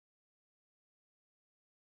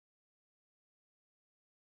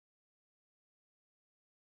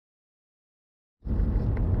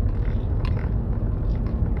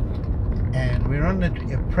we're on the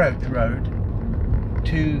approach road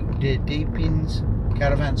to the Deepings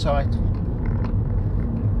Caravan site.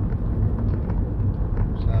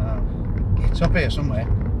 So it's up here somewhere.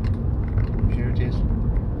 I'm sure it is.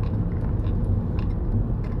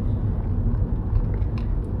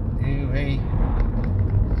 Anyway,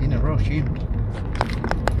 in a rush in.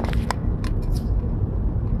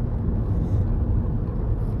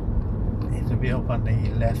 It'll be up on the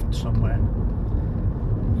left somewhere.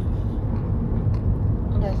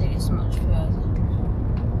 I don't think it's much further.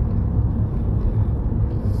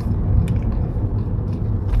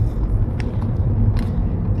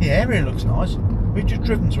 The area looks nice. We've just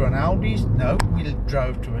driven to an Aldi's. No, we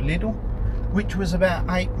drove to a Lidl, which was about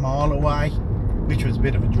 8 miles away, which was a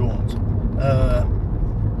bit of a jaunt.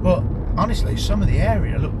 But honestly, some of the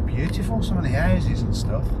area looked beautiful, some of the houses and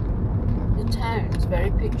stuff. The town's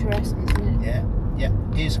very picturesque, isn't it? Yeah, yeah.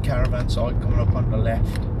 Here's a caravan site coming up on the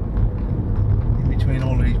left, in between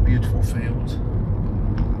all these beautiful fields.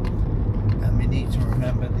 And we need to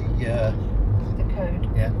remember the code.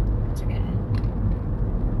 Yeah. To get in.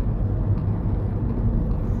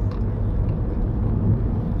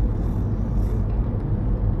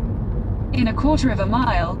 In a quarter of a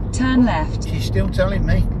mile, turn left. She's still telling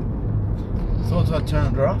me. Thought I'd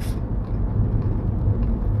turned her off.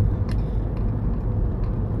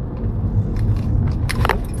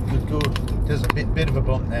 Good. There's a bit of a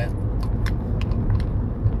bump there.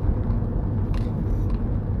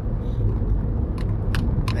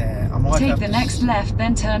 There, I might take have the to next left,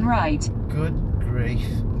 then turn right. Good grief.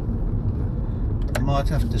 I might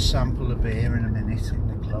have to sample a beer in a minute in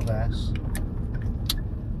the clubhouse.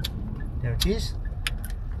 There it is.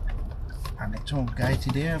 And it's all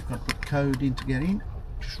gated here. I've got to put code in to get in.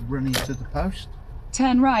 Just run into the post.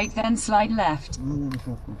 Turn right, then slide left.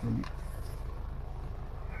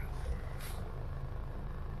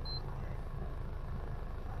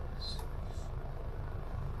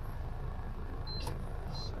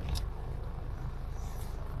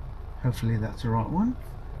 Hopefully that's the right one.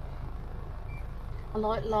 I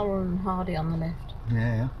like Laurel and Hardy on the left.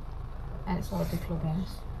 Yeah. Outside the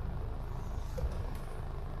clubhouse.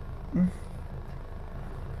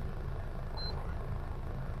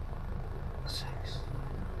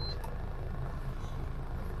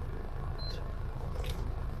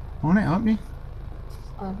 On it, aren't you?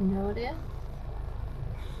 I have no idea.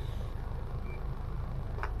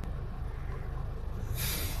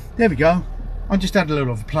 There we go. I just had a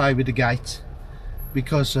little play with the gate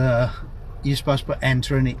because you're supposed to put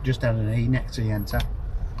enter and it just had an E next to the enter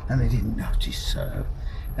and they didn't notice.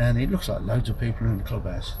 And it looks like loads of people in the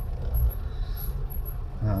clubhouse.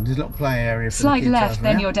 There's a little play area for slide the kids left, over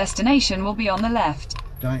then there. your destination will be on the left.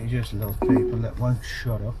 Don't you just love people that won't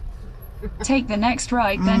shut up? Take the next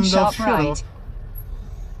right, then sharp shut right. up.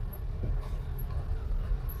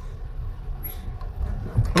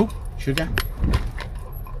 Oh, sugar.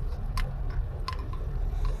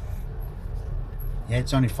 Yeah,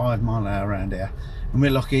 it's only 5 miles an hour around here, and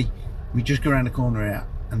we're lucky. We just go around the corner here,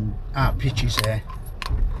 and our pitch is there.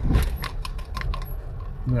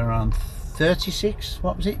 We're on 36.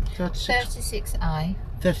 What was it? 36. 36I.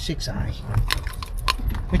 36A,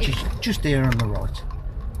 which is just here on the right.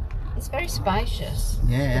 It's very spacious.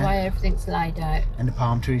 Yeah. The way everything's laid out. And the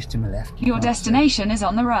palm trees to my left. Your destination is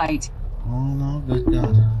on the right. Oh my good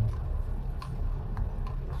God.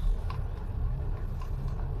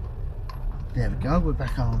 There we go, we're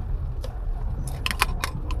back on.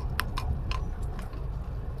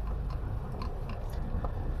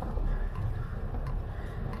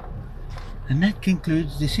 And that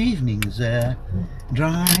concludes this evening's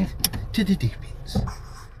drive to the Deepings.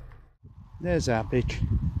 There's our pitch.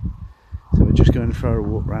 So we're just going for a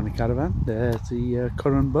walk around the caravan. There's the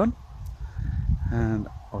currant bun. And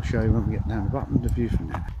I'll show you when we get down the bottom of the view from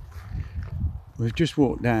there. We've just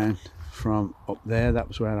walked down from up there. That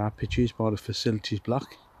was where our pitch is, by the facilities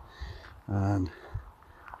block. And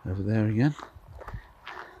over there again.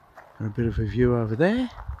 And a bit of a view over there.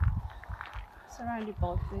 Surrounded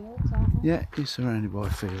by fields, aren't we? Yeah, it's surrounded by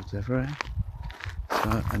fields everywhere.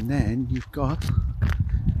 So, and then you've got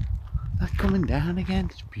that coming down again.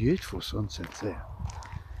 It's beautiful sunsets there.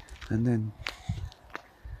 And then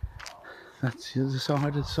that's the other side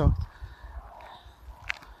of the site.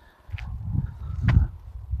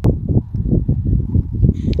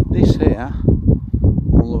 This here,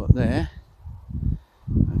 all the way up there,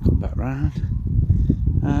 I'll come back round,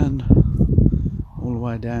 and all the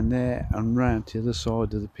way down there and round to the other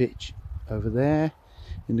side of the pitch over there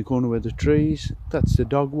in the corner where the trees, that's the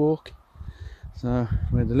dog walk. So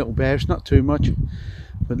where the little bear, it's not too much,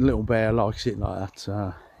 but the little bear likes it like that,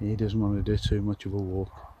 so he doesn't want to do too much of a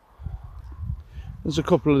walk. There's a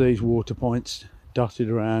couple of these water points dotted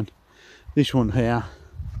around. This one here.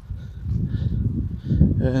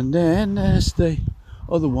 And then there's the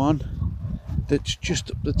other one that's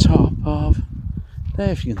just up the top of,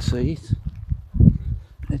 there if you can see it.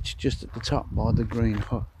 It's just at the top by the green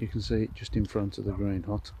hut. You can see it just in front of the green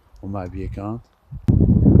hut. Or maybe you can't.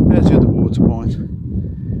 There's the other water point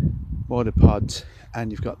by the pods,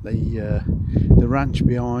 and you've got the ranch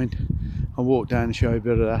behind. I'll walk down and show you a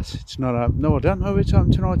bit of that. It's not open. No, I don't know if it's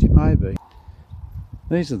open tonight. It may be.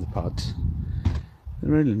 These are the pods.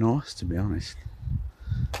 They're really nice, to be honest.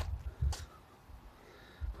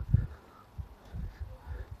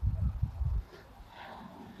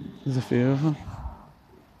 There's a few of them.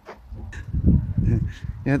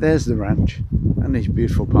 Yeah, there's the ranch and these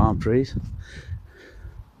beautiful palm trees.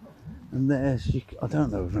 And there's, I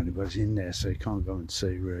don't know if anybody's in there, so you can't go and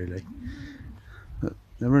see really. But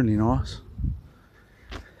they're really nice.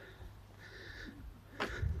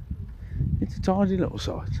 It's a tidy little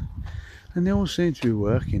site, and they all seem to be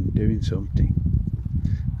working, doing something.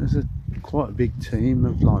 There's quite a big team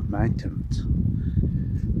of like maintenance.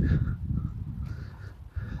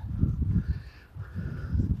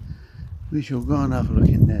 We shall go and have a look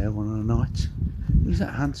in there one of the nights. Who's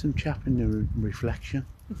that handsome chap in the reflection?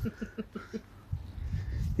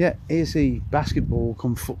 Yeah, here's the basketball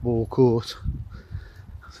come football court.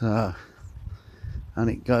 So, and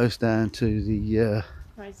it goes down to the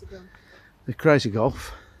crazy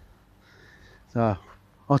golf. So I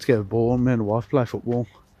have to get a ball and me and the wife play football.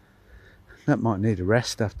 That might need a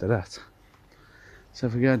rest after that. So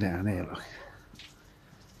if we go down here, look.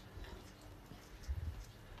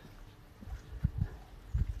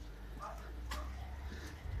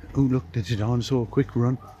 Oh look, there's a dinosaur, quick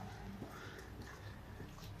run.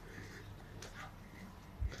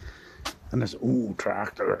 And there's, oh,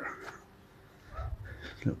 tractor.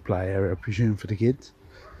 Little play area, I presume, for the kids.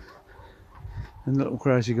 And little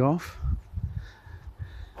crazy golf.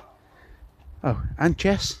 Oh, and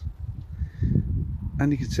chess.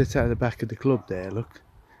 And you can sit out the back of the club there, look.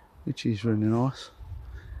 Which is really nice.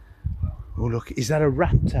 Oh look, is that a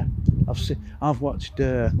raptor? I've watched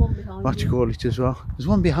what you call it as well. There's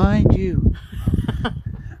one behind you.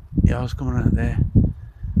 Yeah, I was coming out there.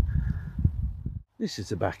 This is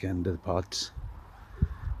the back end of the pods.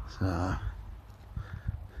 So, and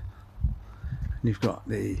you've got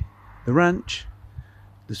the ranch,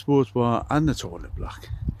 the sports bar and the toilet block,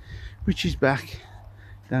 which is back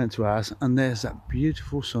down to ours. And there's that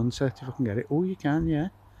beautiful sunset, if I can get it. Oh, you can, yeah.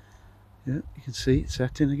 Yeah, you can see it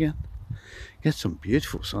setting again. Get some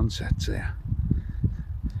beautiful sunsets there.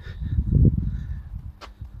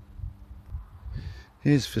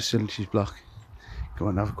 Here's the facilities block. Go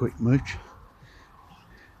and have a quick mooch.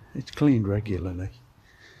 It's cleaned regularly.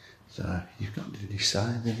 So you've got to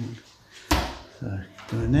decide then. So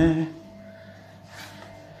go in there.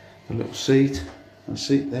 A little seat. A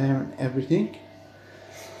seat there and everything.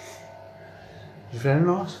 It's very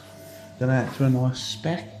nice. Then out to a nice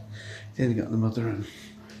spec. Then you got the mother and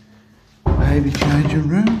baby changing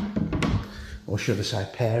room. Or should I say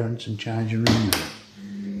parents and changing room.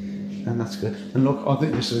 And that's good. And look, I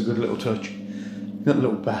think this is a good little touch. Got a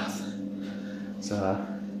little bath. So,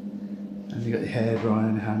 and you got your hair dryer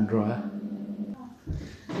and hand dryer.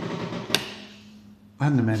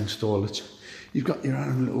 And the men's toilet. You've got your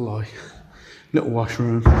own little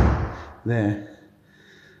washroom there.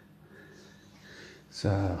 So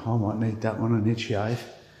I might need that one, I need shave.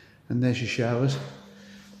 And there's your showers.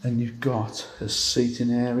 And you've got a seating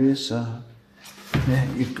area, so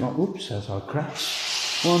yeah, you've got, oops, as I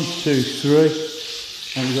crash. 1, 2, 3.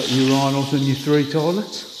 And you've got your urinals and your 3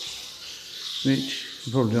 toilets. Which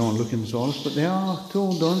you probably don't want to look in the toilets, but they are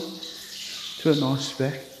all done to a nice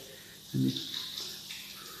spec. And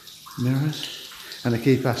mirrors. And I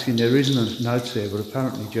keep asking, there isn't a note here, but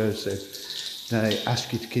apparently Joe said they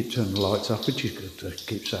ask you to keep turning the lights off, which is good to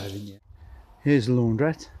keep saving you. Here's the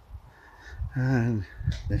laundrette. And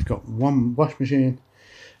they've got one wash machine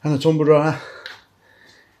and a tumble dryer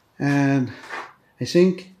and a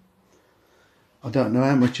sink. I don't know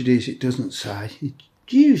how much it is, it doesn't say. It's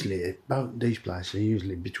usually, about these places are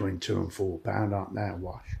usually between £2 and £4, aren't they, a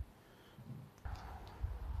wash.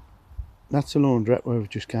 That's the laundrette where we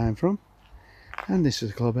just came from. And this is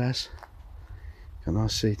the clubhouse. Got a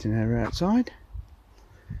nice seating area outside.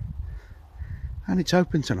 And it's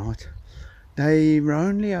open tonight. They're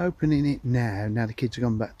only opening it now the kids have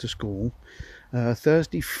gone back to school.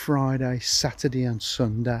 Thursday, Friday, Saturday and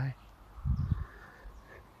Sunday.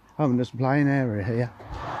 Oh, and there's a playing area here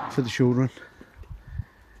for the children.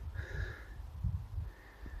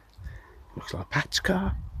 Looks like Pat's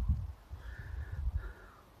car.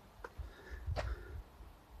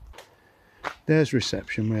 There's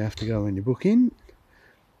reception where you have to go when you book in.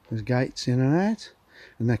 There's gates in and out,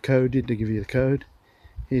 and they're coded to give you the code.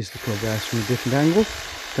 Here's the clubhouse from a different angle.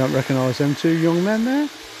 Don't recognise them two young men there.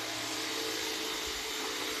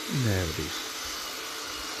 There it is.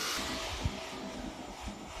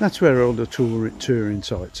 That's where all the touring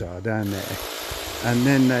sites are, down there. And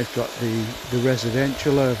then they've got the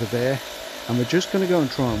residential over there. And we're just going to go and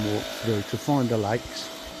try and walk through to find the lakes.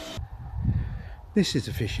 This is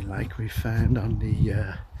a fishing lake we found on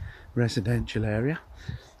the residential area.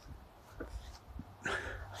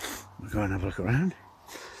 We'll go and have a look around.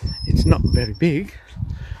 It's not very big,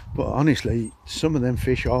 but honestly, some of them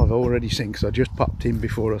fish I've already seen, because I just popped in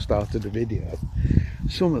before I started the video.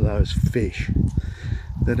 Some of those fish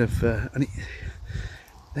that have,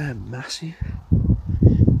 they're massive.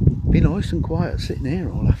 Be nice and quiet sitting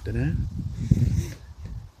here all afternoon.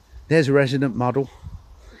 There's a resident model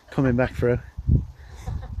coming back through.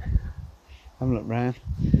 Have a look round.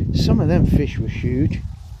 Some of them fish were huge.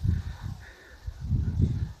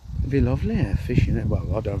 It'd be lovely fishing it.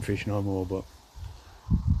 Well, I don't fish no more, but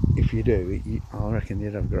if you do, I reckon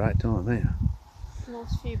you'd have a great time here.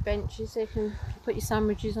 Nice few benches so you can put your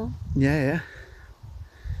sandwiches on. Yeah, yeah.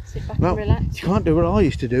 Sit back and relax. You can't do what I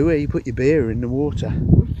used to do, where you put your beer in the water.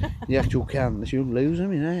 The actual cans, you'll lose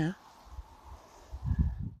them, you know. Yeah.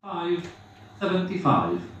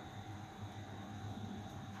 575.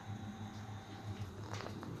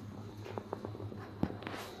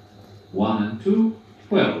 One and two,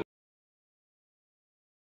 12.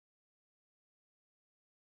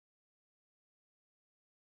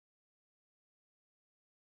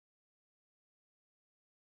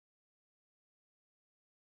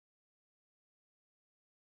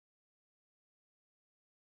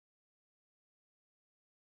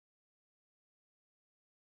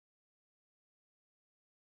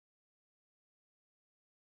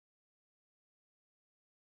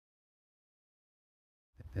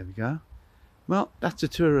 There we go. Well, that's a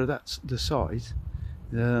tour of the site.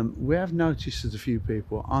 We have noticed there's a few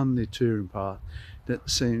people on the touring path that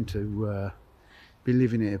seem to be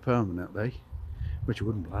living here permanently, which I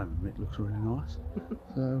wouldn't blame them. It looks really nice.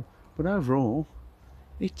 But overall,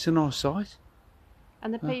 it's a nice site.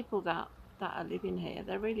 And the people that are living here,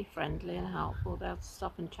 they're really friendly and helpful. They'll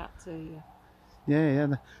stop and chat to you. Yeah.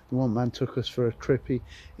 The one man took us for a trip.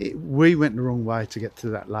 We went the wrong way to get to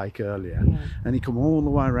that lake earlier, and he come all the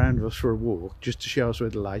way around with us for a walk just to show us where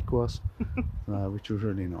the lake was, which was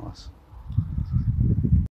really nice.